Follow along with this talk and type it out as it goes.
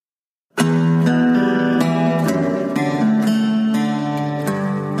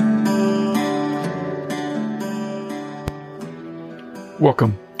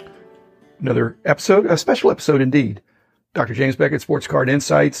Welcome. Another episode, a special episode indeed. Dr. James Beckett, Sports Card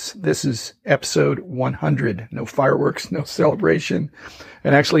Insights. This is episode 100. No fireworks, no celebration,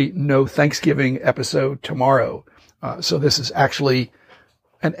 and actually no Thanksgiving episode tomorrow. So this is actually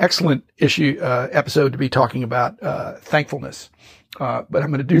an excellent episode to be talking about thankfulness. But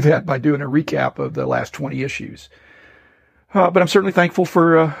I'm going to do that by doing a recap of the last 20 issues. But I'm certainly thankful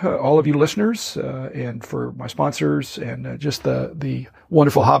for all of you listeners and for my sponsors and just the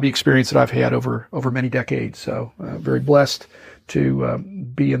wonderful hobby experience that I've had over many decades. So very blessed to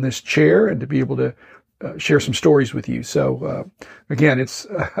be in this chair and to be able to share some stories with you. So again, it's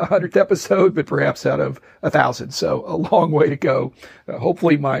 100th episode, but perhaps out of 1,000. So a long way to go.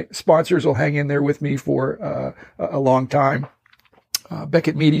 Hopefully my sponsors will hang in there with me for a long time.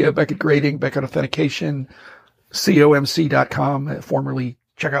 Beckett Media, Beckett Grading, Beckett Authentication, comc.com, formerly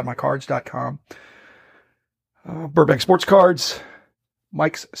checkoutmycards.com, Burbank Sports Cards,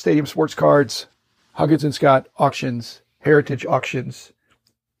 Mike's Stadium Sports Cards, Huggins & Scott Auctions, Heritage Auctions,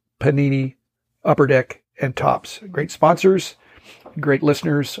 Panini, Upper Deck, and Topps. Great sponsors, great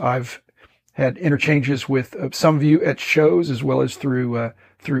listeners. I've had interchanges with some of you at shows as well as through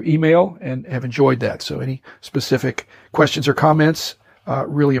email and have enjoyed that. So any specific questions or comments,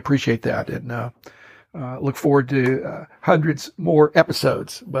 really appreciate that. And look forward to hundreds more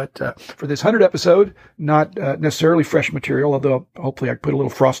episodes. But for this 100th episode, not necessarily fresh material, although hopefully I put a little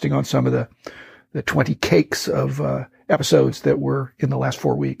frosting on some of the 20 cakes of episodes that were in the last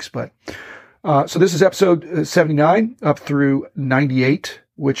 4 weeks. But so this is episode 79 up through 98,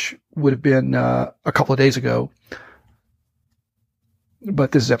 which would have been a couple of days ago.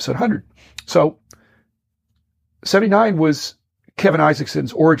 But this is episode 100. So 79 was Kevin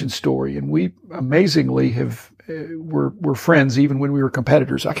Isaacson's origin story, and we amazingly we're friends even when we were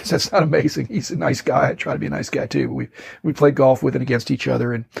competitors. I guess that's not amazing. He's a nice guy. I try to be a nice guy too. We played golf with and against each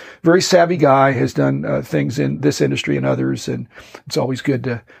other, and very savvy guy, has done things in this industry and others, and it's always good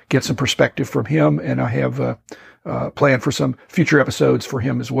to get some perspective from him. And I have planned for some future episodes for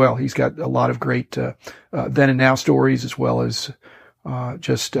him as well. He's got a lot of great then and now stories, as well as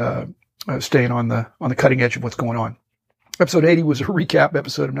just staying on the cutting edge of what's going on. Episode 80 was a recap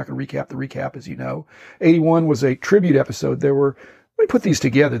episode. I'm not going to recap the recap, as you know. 81 was a tribute episode. Let me put these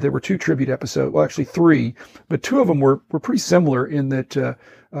together. There were 2 tribute episodes. Well, actually 3, but 2 of them were pretty similar in that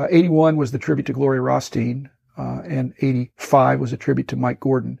 81 was the tribute to Gloria Rothstein, and 85 was a tribute to Mike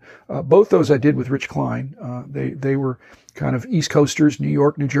Gordon. Both those I did with Rich Klein. They were kind of East Coasters, New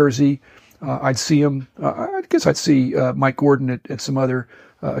York, New Jersey. I'd see them. I guess I'd see Mike Gordon at some other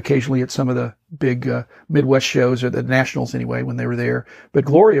occasionally at some of the big Midwest shows, or the Nationals anyway, when they were there. But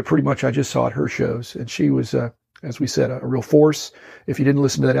Gloria, pretty much I just saw at her shows, and she was, as we said, a real force. If you didn't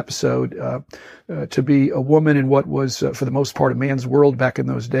listen to that episode, to be a woman in what was, for the most part, a man's world back in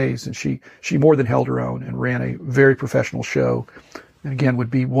those days, and she more than held her own and ran a very professional show. And again,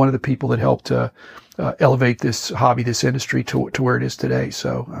 would be one of the people that helped elevate this hobby, this industry to where it is today.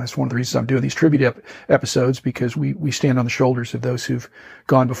 So that's one of the reasons I'm doing these tribute episodes, because we stand on the shoulders of those who've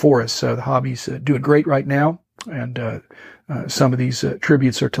gone before us. So the hobby's doing great right now, and some of these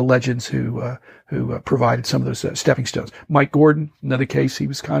tributes are to legends who provided some of those stepping stones. Mike Gordon, another case. He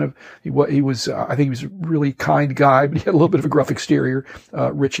was I think he was a really kind guy, but he had a little bit of a gruff exterior.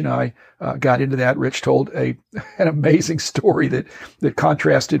 Rich and I got into that. Rich told an amazing story that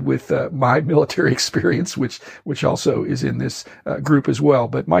contrasted with my military experience, which also is in this group as well.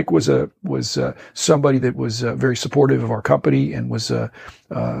 But Mike was somebody that was very supportive of our company and was a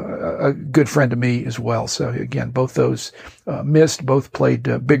good friend to me as well. So again, both those missed. Both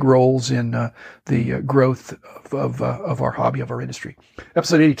played big roles in the growth of our hobby, of our industry.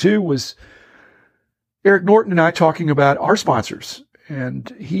 Episode 82 was Eric Norton and I talking about our sponsors. And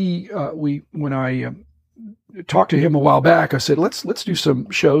when I talked to him a while back, I said, let's do some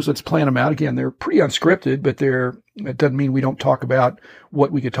shows. Let's plan them out. Again, they're pretty unscripted, but it doesn't mean we don't talk about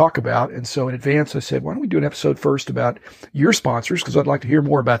what we could talk about. And so in advance, I said, why don't we do an episode first about your sponsors? Because I'd like to hear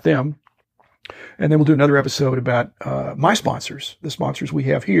more about them. And then we'll do another episode about my sponsors, the sponsors we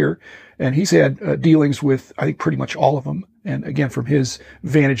have here. And he's had dealings with, I think, pretty much all of them. And again, from his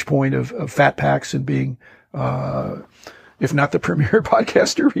vantage point of Fat Packs and being, if not the premier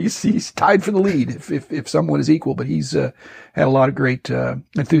podcaster, he's tied for the lead if someone is equal. But he's had a lot of great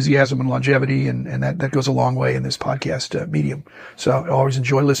enthusiasm and longevity, and that goes a long way in this podcast medium. So I always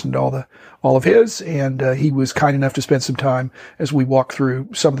enjoy listening to all of his, and he was kind enough to spend some time as we walk through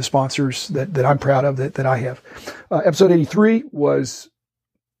some of the sponsors that I'm proud of that I have. Episode 83 was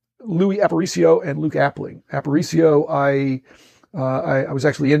Louis Aparicio and Luke Appling. Aparicio, I was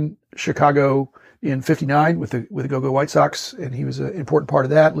actually in Chicago in '59 with the Go-Go White Sox, and he was an important part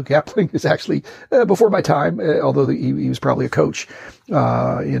of that. Luke Appling is actually before my time, although he was probably a coach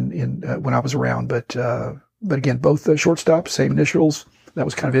when I was around. But again, both shortstops, same initials. That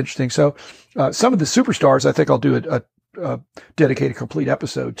was kind of interesting. So some of the superstars, I think I'll do a dedicated complete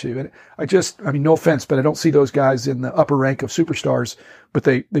episode to. And I mean, no offense, but I don't see those guys in the upper rank of superstars, but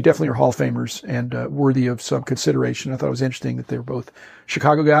they definitely are Hall of Famers and worthy of some consideration. I thought it was interesting that they were both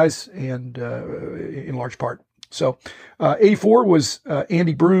Chicago guys and in large part. So 84 was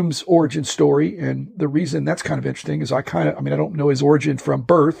Andy Broom's origin story. And the reason that's kind of interesting is I don't know his origin from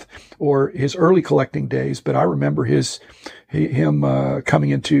birth or his early collecting days, but I remember him coming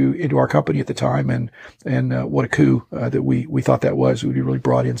into our company at the time, and what a coup that we thought that was. We really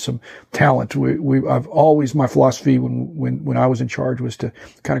brought in some talent. I've always, my philosophy when I was in charge was to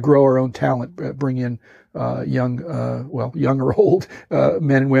kind of grow our own talent, bring in young or old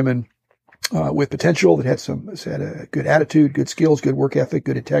men and women with potential that had a good attitude, good skills, good work ethic,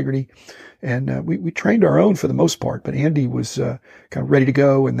 good integrity. And we trained our own for the most part, but Andy was kind of ready to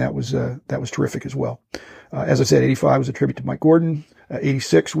go, and that was terrific as well. As I said, 85 was a tribute to Mike Gordon.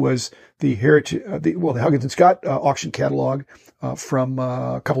 86 was the Huggins and Scott auction catalog from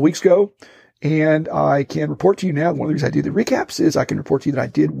a couple weeks ago. And I can report to you now, one of the reasons I do the recaps is I can report to you that I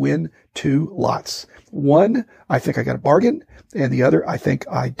did win 2 lots. One, I think I got a bargain, and the other, I think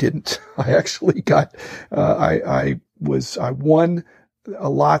I didn't. I actually got, I won a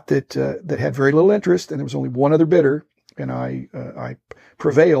lot that had very little interest, and there was only one other bidder, and I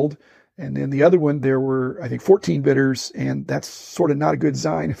prevailed. And then the other one, there were, I think, 14 bidders, and that's sort of not a good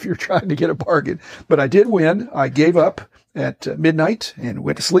sign if you're trying to get a bargain. But I did win. I gave up at midnight and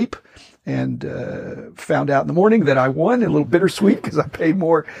went to sleep, and found out in the morning that I won. A little bittersweet because I paid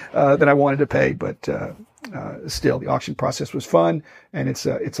more than I wanted to pay, but still, the auction process was fun, and it's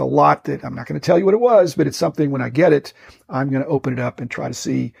a lot that I'm not going to tell you what it was, but it's something when I get it, I'm going to open it up and try to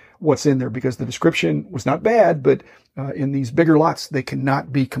see what's in there, because the description was not bad, but in these bigger lots, they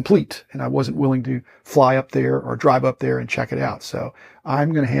cannot be complete, and I wasn't willing to fly up there or drive up there and check it out. So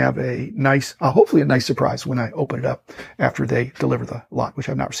I'm going to have a nice, hopefully a nice surprise when I open it up after they deliver the lot, which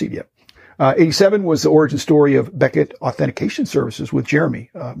I've not received yet. 87 was the origin story of Beckett Authentication Services with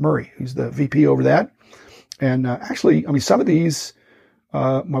Jeremy Murray, who's the VP over that. And actually, I mean, some of these,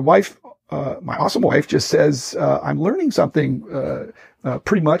 my awesome wife just says, I'm learning something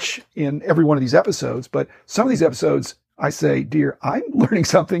pretty much in every one of these episodes, but some of these episodes, I say, dear, I'm learning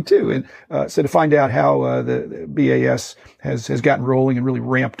something too. And so to find out how the BAS has gotten rolling and really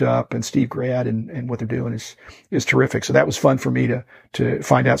ramped up, and Steve Grad and what they're doing is terrific. So that was fun for me to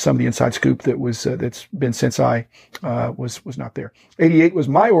find out some of the inside scoop that's been since I was not there. 88 was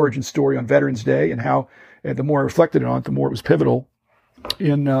my origin story on Veterans Day, and how the more I reflected on it, the more it was pivotal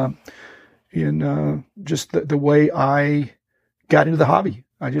in just the way I got into the hobby.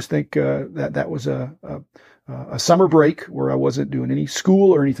 I just think that was a summer break where I wasn't doing any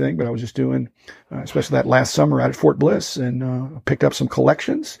school or anything, but I was just doing, especially that last summer out at Fort Bliss, and picked up some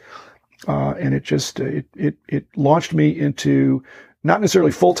collections. And it launched me into not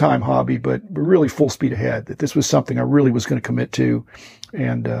necessarily full-time hobby, but really full speed ahead, that this was something I really was going to commit to.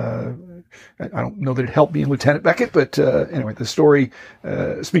 And I don't know that it helped me in Lieutenant Beckett, but anyway, the story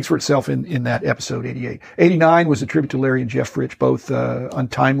speaks for itself in that episode 88. 89 was a tribute to Larry and Jeff Fritsch, both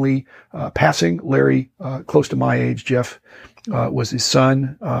untimely passing. Larry, close to my age, Jeff was his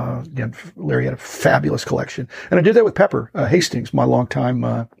son. Again, Larry had a fabulous collection. And I did that with Pepper Hastings, my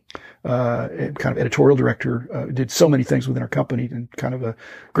longtime kind of editorial director, did so many things within our company, and kind of a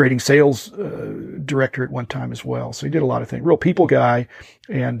grading sales director at one time as well. So he did a lot of things. Real people guy,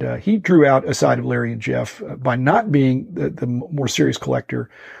 and he drew out a side of Larry and Jeff by not being the more serious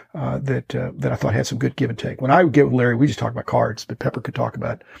collector that I thought had some good give and take. When I would get with Larry, we just talked about cards, but Pepper could talk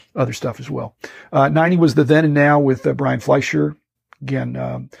about other stuff as well. 90 was the then and now with Brian Fleischer.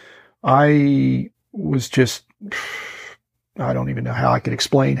 Again, I was just, I don't even know how I could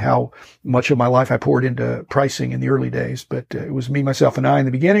explain how much of my life I poured into pricing in the early days, but it was me, myself, and I in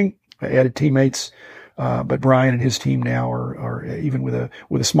the beginning. I added teammates, but Brian and his team now are even with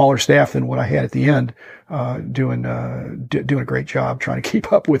a smaller staff than what I had at the end, doing a great job trying to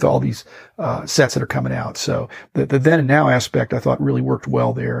keep up with all these sets that are coming out. So the then and now aspect I thought really worked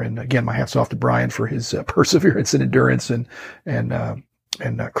well there. And again, my hat's off to Brian for his perseverance and endurance and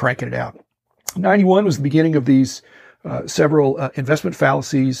cranking it out. 91 was the beginning of these several investment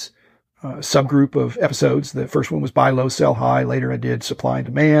fallacies subgroup of episodes. The first one was buy low, sell high. Later I did supply and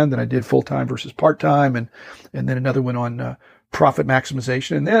demand. Then I did full-time versus part-time, and then another one on profit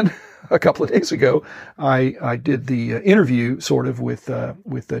maximization. And then a couple of days ago, I did the interview sort of with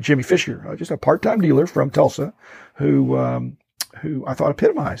Jimmy Fisher, just a part-time dealer from Tulsa who I thought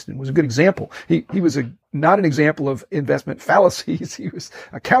epitomized and was a good example. He was not an example of investment fallacies. He was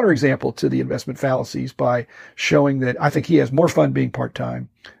a counterexample to the investment fallacies by showing that I think he has more fun being part-time.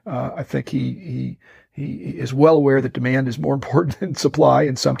 I think he is well aware that demand is more important than supply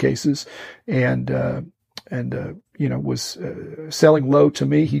in some cases. And was selling low to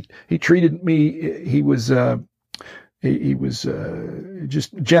me. He treated me, he was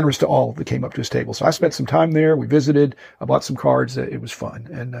just generous to all that came up to his table. So I spent some time there. We visited. I bought some cards. It was fun.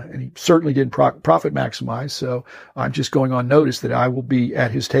 And he certainly didn't profit maximize. So I'm just going on notice that I will be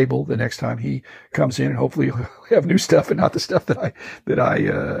at his table the next time he comes in, and hopefully he'll have new stuff and not the stuff that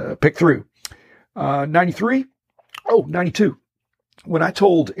I picked through. 92. When I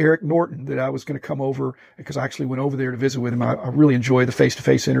told Eric Norton that I was going to come over, because I actually went over there to visit with him, I really enjoy the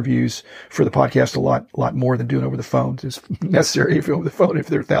face-to-face interviews for the podcast a lot more than doing over the phone. It's necessary if you're over the phone if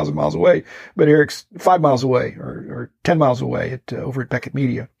they're 1,000 miles away. But Eric's 5 miles away or 10 miles away over at Beckett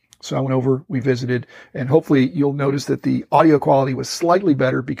Media. So I went over, we visited, and hopefully you'll notice that the audio quality was slightly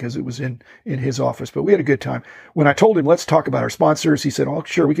better because it was in his office. But we had a good time. When I told him, let's talk about our sponsors, he said, oh,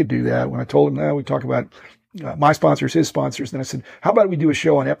 sure, we could do that. When I told him, no, we talk about my sponsors, his sponsors. And then I said, how about we do a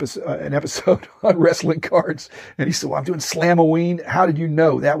show on an episode on wrestling cards? And he said, well, I'm doing Slamoween. How did you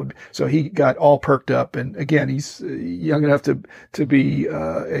know that would be? So he got all perked up. And again, he's young enough to be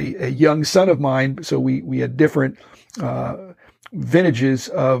a young son of mine. So we had different vintages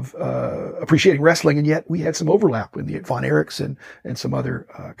of appreciating wrestling, and yet we had some overlap with the Von Erichs and some other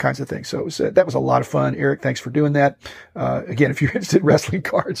kinds of things. So that was a lot of fun. Eric, thanks for doing that. Again, if you're interested in wrestling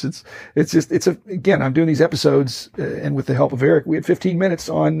cards, again, I'm doing these episodes, and with the help of Eric, we had 15 minutes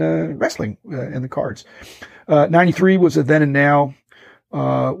on wrestling and the cards. 93 was a then and now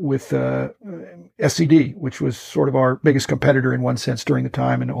with SCD, which was sort of our biggest competitor in one sense during the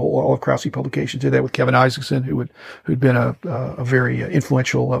time, and all of Krause Publications did that with Kevin Isaacson, who'd been a very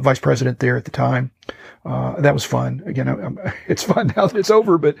influential vice president there at the time. That was fun. Again, it's fun now that it's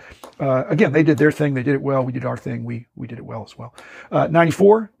over, but again, they did their thing. They did it well. We did our thing. We did it well as well.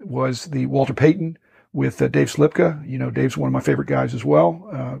 94 was the Walter Payton with Dave Slipka. You know, Dave's one of my favorite guys as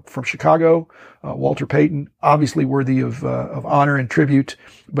well, from Chicago. Walter Payton, obviously worthy of honor and tribute,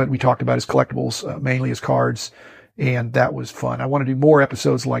 but we talked about his collectibles, mainly his cards, and that was fun. I want to do more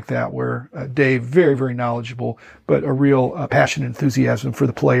episodes like that where Dave, very, very knowledgeable, but a real passion and enthusiasm for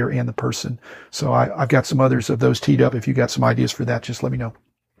the player and the person. So I've got some others of those teed up. If you got some ideas for that, just let me know.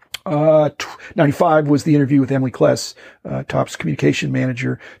 95 was the interview with Emily Kless, Topps communication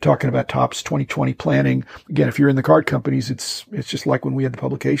manager, talking about Topps 2020 planning. Again, if you're in the card companies, it's just like when we had the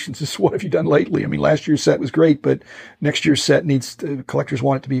publications. It's what have you done lately? I mean, last year's set was great, but next year's set collectors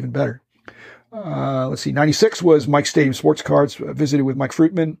want it to be even better. Let's see. 96 was Mike Stadium Sports Cards. Visited with Mike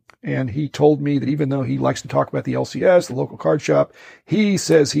Fruitman, and he told me that even though he likes to talk about the LCS, the local card shop, he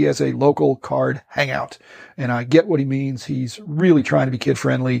says he has a local card hangout. And I get what he means. He's really trying to be kid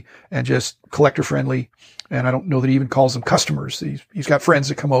friendly and just collector friendly. And I don't know that he even calls them customers. He's got friends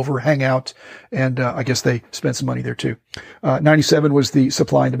that come over, hang out, and I guess they spend some money there too. 97 was the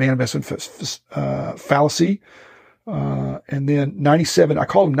supply and demand investment fallacy. And then 97, I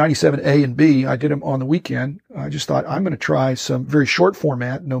called them 97A and B. I did them on the weekend. I just thought I'm going to try some very short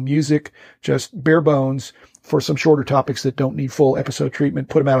format, no music, just bare bones for some shorter topics that don't need full episode treatment.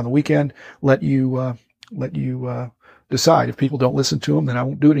 Put them out on the weekend. Let you decide. If people don't listen to them, then I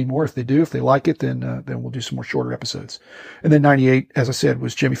won't do it anymore. If they do, if they like it, then we'll do some more shorter episodes. And then 98, as I said,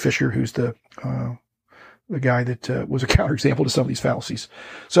 was Jimmy Fisher, who's the guy that was a counterexample to some of these fallacies.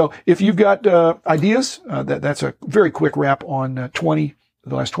 So if you've got ideas, that's a very quick wrap on the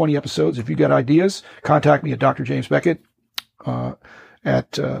last 20 episodes. If you've got ideas, contact me at Dr. James Beckett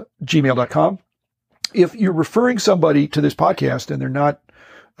at gmail.com. If you're referring somebody to this podcast and they're not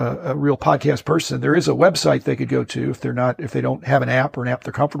a real podcast person, there is a website they could go to if they don't have an app or an app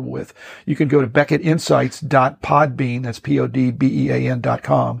they're comfortable with. You can go to BeckettInsights.podbean, that's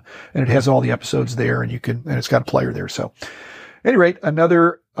PODBEAN.com, and it has all the episodes there, and it's got a player there. So at any rate,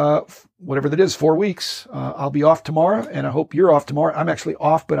 another, whatever that is, 4 weeks. I'll be off tomorrow, and I hope you're off tomorrow. I'm actually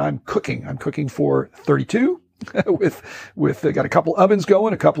off, but I'm cooking. I'm cooking for 32. with got a couple ovens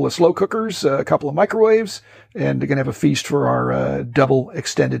going, a couple of slow cookers, a couple of microwaves, and we're going to have a feast for our double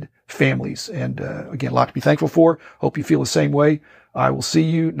extended families. And again, a lot to be thankful for. Hope you feel the same way. I will see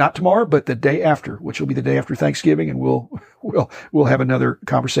you not tomorrow, but the day after, which will be the day after Thanksgiving, and we'll have another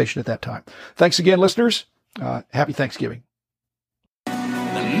conversation at that time. Thanks again, listeners. Happy Thanksgiving.